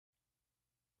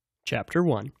Chapter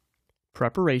 1.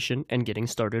 Preparation and Getting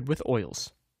Started with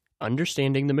Oils.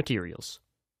 Understanding the Materials.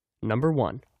 Number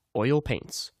 1. Oil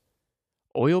Paints.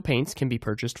 Oil paints can be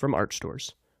purchased from art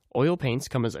stores. Oil paints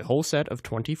come as a whole set of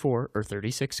 24 or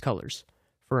 36 colors.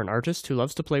 For an artist who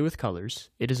loves to play with colors,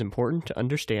 it is important to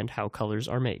understand how colors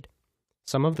are made.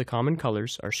 Some of the common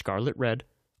colors are scarlet red,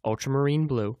 ultramarine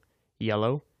blue,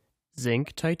 yellow,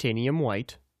 zinc titanium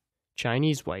white,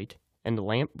 Chinese white, and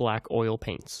lamp black oil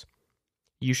paints.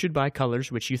 You should buy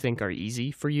colors which you think are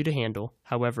easy for you to handle.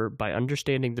 However, by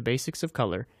understanding the basics of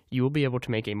color, you will be able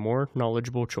to make a more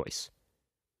knowledgeable choice.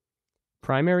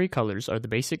 Primary colors are the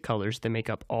basic colors that make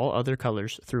up all other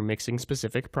colors through mixing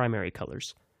specific primary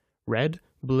colors. Red,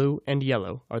 blue, and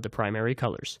yellow are the primary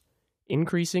colors.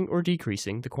 Increasing or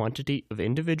decreasing the quantity of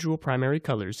individual primary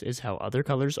colors is how other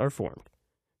colors are formed.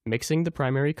 Mixing the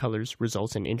primary colors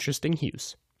results in interesting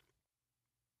hues.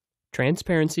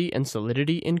 Transparency and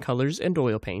solidity in colors and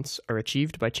oil paints are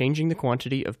achieved by changing the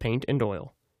quantity of paint and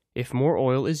oil. If more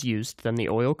oil is used than the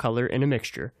oil color in a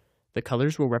mixture, the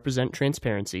colors will represent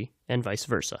transparency, and vice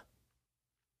versa.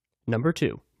 Number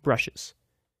 2. Brushes.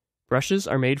 Brushes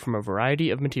are made from a variety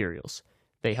of materials.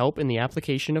 They help in the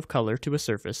application of color to a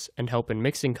surface and help in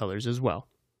mixing colors as well.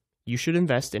 You should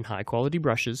invest in high-quality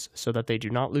brushes so that they do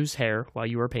not lose hair while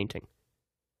you are painting.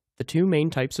 The two main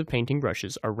types of painting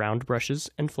brushes are round brushes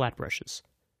and flat brushes.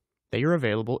 They are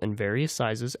available in various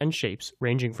sizes and shapes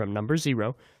ranging from number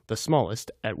 0, the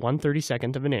smallest, at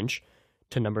 1/32 of an inch,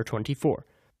 to number 24,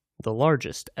 the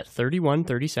largest at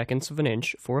 31/32 of an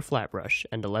inch for a flat brush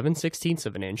and 11/16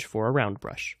 of an inch for a round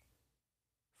brush.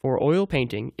 For oil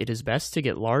painting, it is best to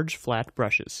get large flat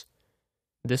brushes.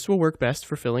 This will work best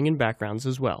for filling in backgrounds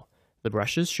as well. The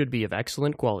brushes should be of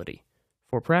excellent quality.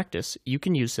 For practice, you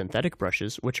can use synthetic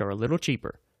brushes, which are a little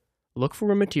cheaper. Look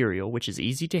for a material which is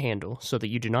easy to handle so that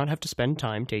you do not have to spend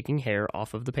time taking hair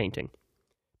off of the painting.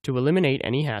 To eliminate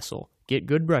any hassle, get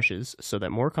good brushes so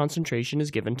that more concentration is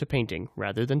given to painting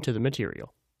rather than to the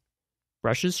material.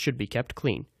 Brushes should be kept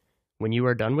clean. When you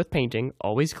are done with painting,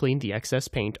 always clean the excess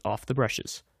paint off the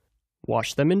brushes.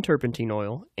 Wash them in turpentine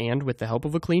oil and, with the help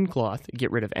of a clean cloth, get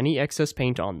rid of any excess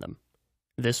paint on them.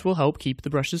 This will help keep the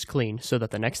brushes clean so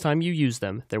that the next time you use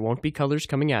them, there won't be colors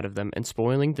coming out of them and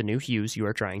spoiling the new hues you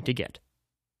are trying to get.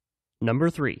 Number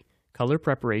 3. Color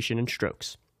preparation and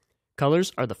strokes.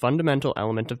 Colors are the fundamental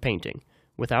element of painting.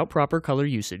 Without proper color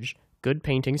usage, good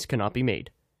paintings cannot be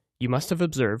made. You must have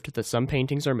observed that some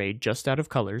paintings are made just out of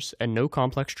colors and no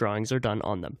complex drawings are done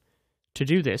on them. To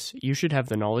do this, you should have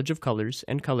the knowledge of colors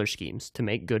and color schemes to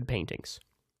make good paintings.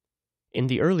 In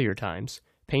the earlier times,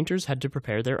 painters had to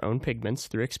prepare their own pigments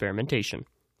through experimentation.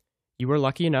 You are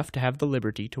lucky enough to have the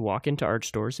liberty to walk into art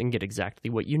stores and get exactly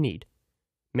what you need.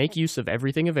 Make use of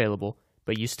everything available,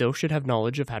 but you still should have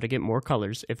knowledge of how to get more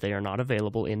colors if they are not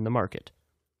available in the market.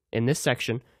 In this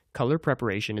section, color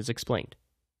preparation is explained.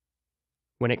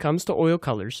 When it comes to oil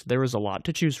colors, there is a lot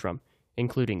to choose from,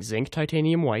 including zinc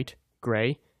titanium white,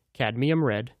 gray, cadmium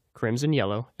red, crimson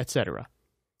yellow, etc.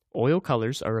 Oil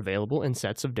colors are available in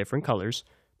sets of different colors,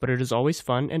 but it is always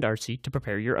fun and artsy to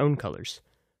prepare your own colors.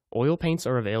 Oil paints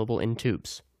are available in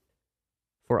tubes.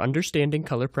 For understanding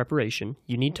color preparation,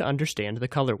 you need to understand the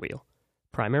color wheel.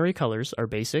 Primary colors are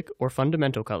basic or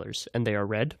fundamental colors, and they are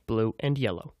red, blue, and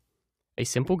yellow. A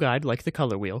simple guide like the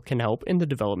color wheel can help in the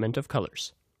development of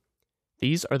colors.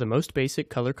 These are the most basic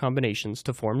color combinations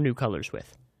to form new colors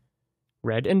with.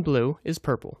 Red and blue is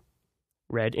purple.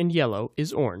 Red and yellow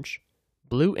is orange.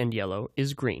 Blue and yellow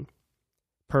is green.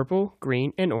 Purple,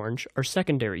 green, and orange are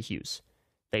secondary hues.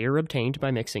 They are obtained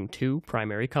by mixing two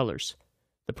primary colors.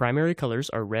 The primary colors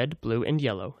are red, blue, and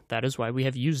yellow. That is why we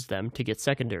have used them to get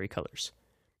secondary colors.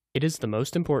 It is the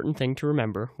most important thing to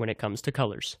remember when it comes to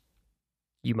colors.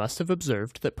 You must have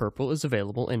observed that purple is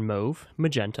available in mauve,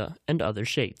 magenta, and other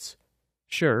shades.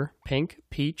 Sure, pink,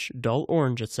 peach, dull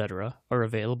orange, etc. are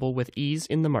available with ease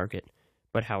in the market,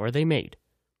 but how are they made?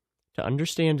 To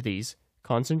understand these,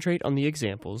 concentrate on the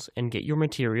examples and get your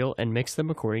material and mix them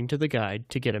according to the guide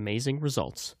to get amazing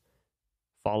results.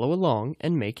 Follow along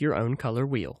and make your own color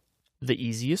wheel. The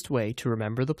easiest way to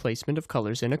remember the placement of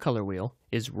colors in a color wheel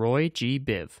is Roy G.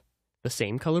 Biv, the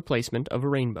same color placement of a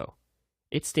rainbow.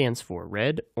 It stands for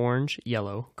red, orange,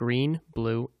 yellow, green,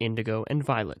 blue, indigo, and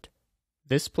violet.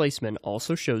 This placement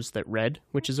also shows that red,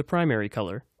 which is a primary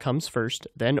color, comes first,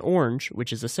 then orange,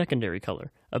 which is a secondary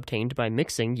color, obtained by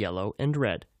mixing yellow and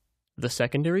red. The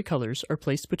secondary colors are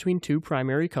placed between two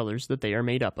primary colors that they are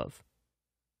made up of.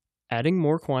 Adding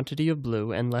more quantity of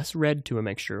blue and less red to a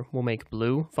mixture will make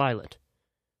blue violet,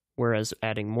 whereas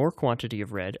adding more quantity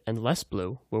of red and less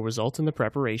blue will result in the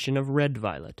preparation of red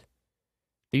violet.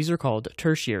 These are called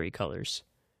tertiary colors.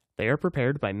 They are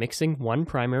prepared by mixing one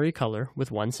primary color with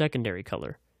one secondary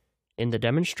color. In the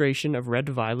demonstration of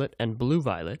red-violet and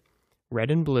blue-violet,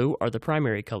 red and blue are the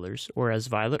primary colors, whereas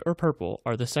violet or purple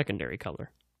are the secondary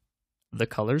color. The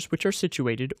colors which are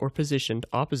situated or positioned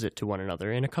opposite to one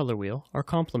another in a color wheel are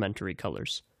complementary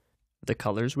colors. The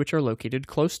colors which are located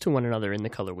close to one another in the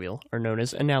color wheel are known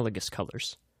as analogous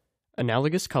colors.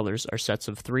 Analogous colors are sets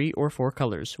of 3 or 4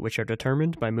 colors which are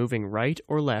determined by moving right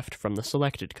or left from the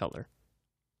selected color.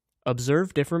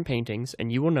 Observe different paintings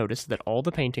and you will notice that all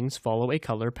the paintings follow a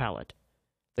color palette.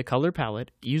 The color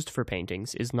palette used for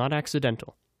paintings is not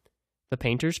accidental. The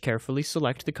painters carefully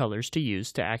select the colors to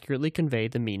use to accurately convey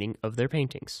the meaning of their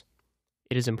paintings.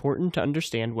 It is important to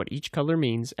understand what each color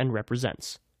means and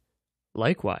represents.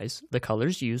 Likewise, the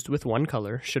colors used with one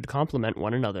color should complement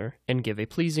one another and give a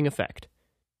pleasing effect.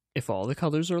 If all the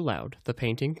colors are loud, the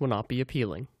painting will not be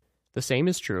appealing. The same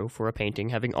is true for a painting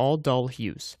having all dull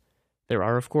hues. There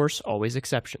are, of course, always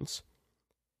exceptions.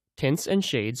 Tints and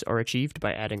shades are achieved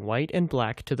by adding white and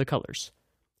black to the colors.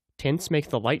 Tints make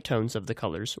the light tones of the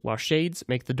colors, while shades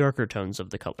make the darker tones of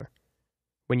the color.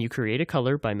 When you create a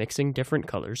color by mixing different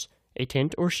colors, a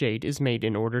tint or shade is made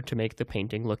in order to make the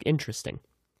painting look interesting.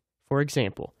 For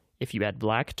example, if you add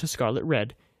black to scarlet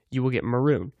red, you will get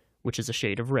maroon, which is a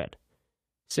shade of red.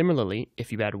 Similarly,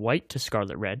 if you add white to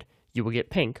scarlet red, you will get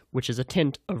pink, which is a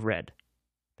tint of red.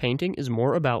 Painting is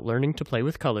more about learning to play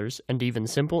with colors, and even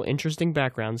simple, interesting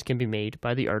backgrounds can be made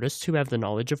by the artists who have the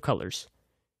knowledge of colors.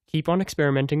 Keep on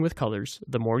experimenting with colors.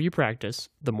 The more you practice,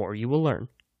 the more you will learn.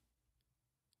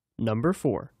 Number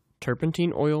 4.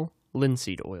 Turpentine oil,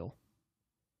 linseed oil.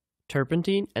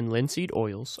 Turpentine and linseed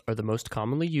oils are the most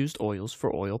commonly used oils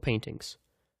for oil paintings.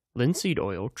 Linseed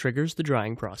oil triggers the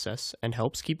drying process and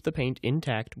helps keep the paint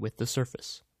intact with the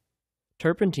surface.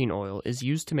 Turpentine oil is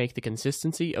used to make the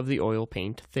consistency of the oil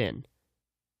paint thin.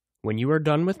 When you are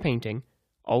done with painting,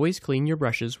 always clean your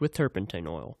brushes with turpentine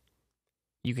oil.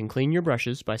 You can clean your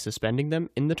brushes by suspending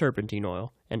them in the turpentine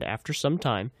oil, and after some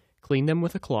time, clean them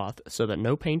with a cloth so that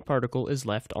no paint particle is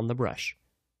left on the brush.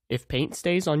 If paint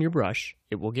stays on your brush,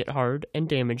 it will get hard and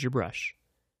damage your brush.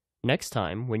 Next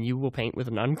time, when you will paint with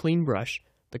an unclean brush,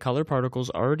 the color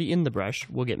particles already in the brush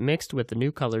will get mixed with the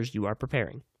new colors you are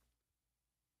preparing.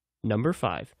 Number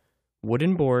 5.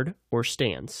 Wooden board or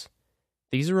stands.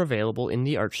 These are available in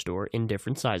the art store in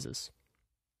different sizes.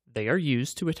 They are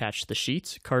used to attach the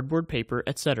sheets, cardboard paper,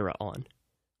 etc. on.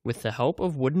 With the help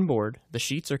of wooden board, the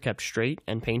sheets are kept straight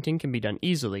and painting can be done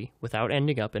easily without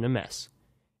ending up in a mess.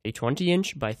 A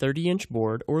 20-inch by 30-inch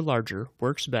board or larger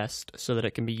works best so that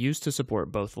it can be used to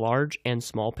support both large and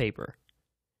small paper.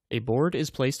 A board is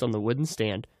placed on the wooden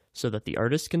stand so that the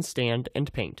artist can stand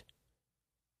and paint.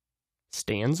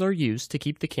 Stands are used to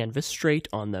keep the canvas straight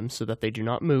on them so that they do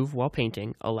not move while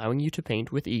painting, allowing you to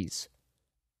paint with ease.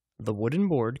 The wooden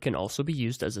board can also be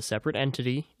used as a separate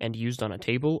entity and used on a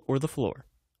table or the floor,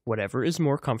 whatever is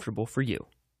more comfortable for you.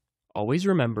 Always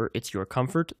remember it's your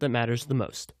comfort that matters the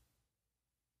most.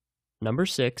 Number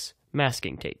 6.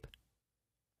 Masking tape.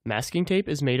 Masking tape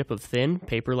is made up of thin,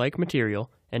 paper-like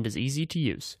material and is easy to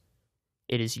use.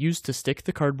 It is used to stick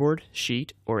the cardboard,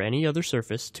 sheet, or any other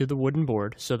surface to the wooden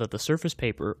board so that the surface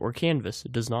paper or canvas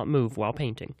does not move while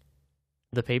painting.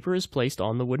 The paper is placed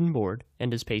on the wooden board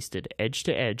and is pasted edge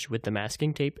to edge with the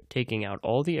masking tape taking out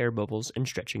all the air bubbles and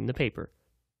stretching the paper.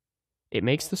 It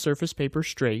makes the surface paper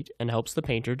straight and helps the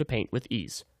painter to paint with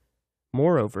ease.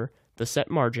 Moreover, the set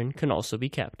margin can also be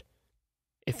kept.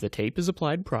 If the tape is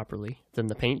applied properly, then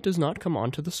the paint does not come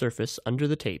onto the surface under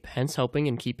the tape, hence helping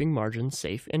in keeping margins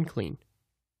safe and clean.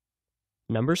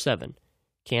 Number 7.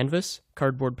 Canvas,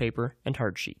 cardboard paper, and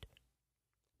hardsheet.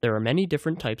 There are many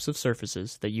different types of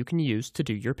surfaces that you can use to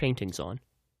do your paintings on.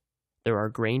 There are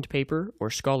grained paper or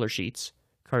scholar sheets,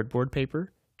 cardboard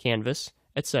paper, canvas,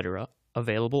 etc.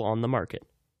 available on the market.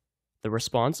 The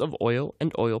response of oil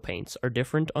and oil paints are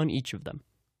different on each of them.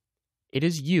 It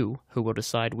is you who will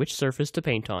decide which surface to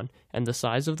paint on and the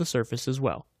size of the surface as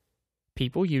well.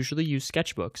 People usually use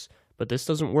sketchbooks, but this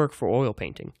doesn't work for oil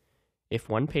painting. If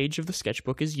one page of the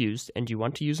sketchbook is used and you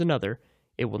want to use another,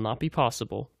 it will not be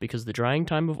possible because the drying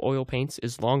time of oil paints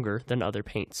is longer than other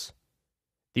paints.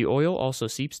 The oil also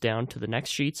seeps down to the next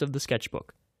sheets of the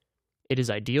sketchbook. It is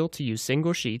ideal to use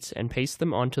single sheets and paste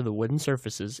them onto the wooden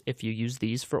surfaces if you use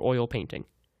these for oil painting.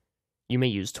 You may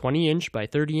use 20-inch by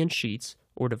 30-inch sheets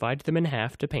or divide them in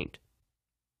half to paint.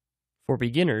 For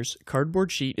beginners, cardboard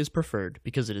sheet is preferred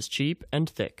because it is cheap and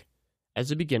thick.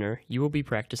 As a beginner, you will be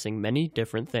practicing many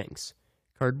different things.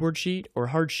 Cardboard sheet or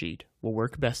hard sheet will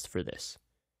work best for this.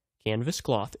 Canvas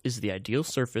cloth is the ideal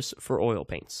surface for oil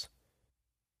paints.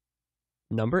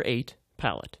 Number 8.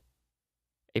 Palette.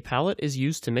 A palette is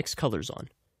used to mix colors on.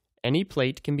 Any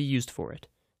plate can be used for it.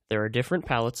 There are different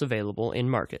palettes available in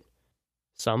market.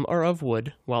 Some are of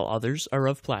wood, while others are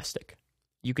of plastic.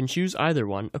 You can choose either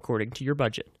one according to your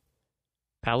budget.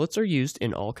 Palettes are used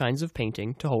in all kinds of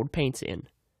painting to hold paints in.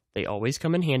 They always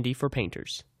come in handy for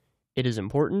painters. It is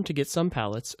important to get some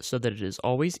palettes so that it is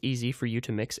always easy for you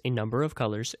to mix a number of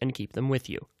colors and keep them with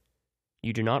you.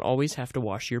 You do not always have to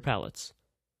wash your palettes.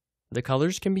 The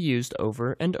colors can be used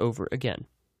over and over again,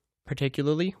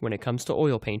 particularly when it comes to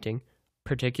oil painting.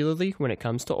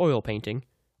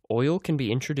 Oil can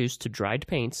be introduced to dried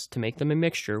paints to make them a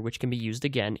mixture which can be used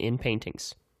again in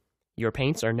paintings. Your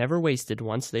paints are never wasted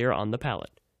once they are on the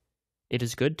palette. It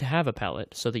is good to have a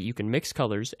palette so that you can mix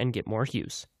colors and get more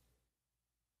hues.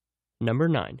 Number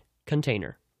 9.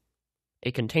 Container.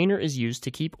 A container is used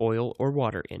to keep oil or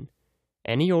water in.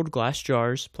 Any old glass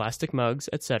jars, plastic mugs,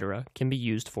 etc. can be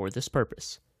used for this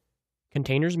purpose.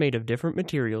 Containers made of different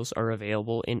materials are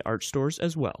available in art stores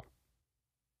as well.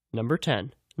 Number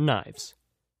 10. Knives.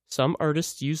 Some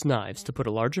artists use knives to put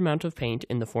a large amount of paint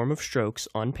in the form of strokes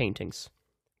on paintings.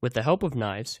 With the help of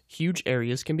knives, huge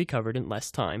areas can be covered in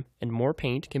less time, and more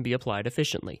paint can be applied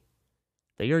efficiently.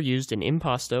 They are used in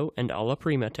impasto and alla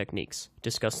prima techniques,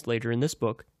 discussed later in this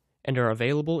book, and are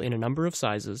available in a number of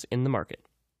sizes in the market.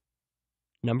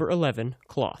 Number 11.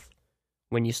 Cloth.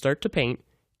 When you start to paint,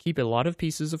 keep a lot of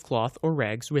pieces of cloth or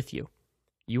rags with you.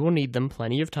 You will need them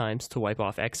plenty of times to wipe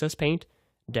off excess paint,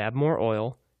 dab more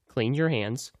oil, clean your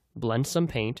hands, blend some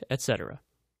paint, etc.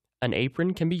 An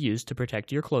apron can be used to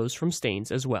protect your clothes from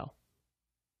stains as well.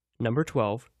 Number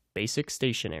 12. Basic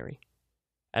stationery.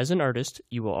 As an artist,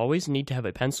 you will always need to have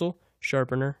a pencil,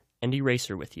 sharpener, and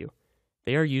eraser with you.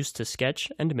 They are used to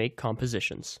sketch and make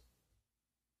compositions.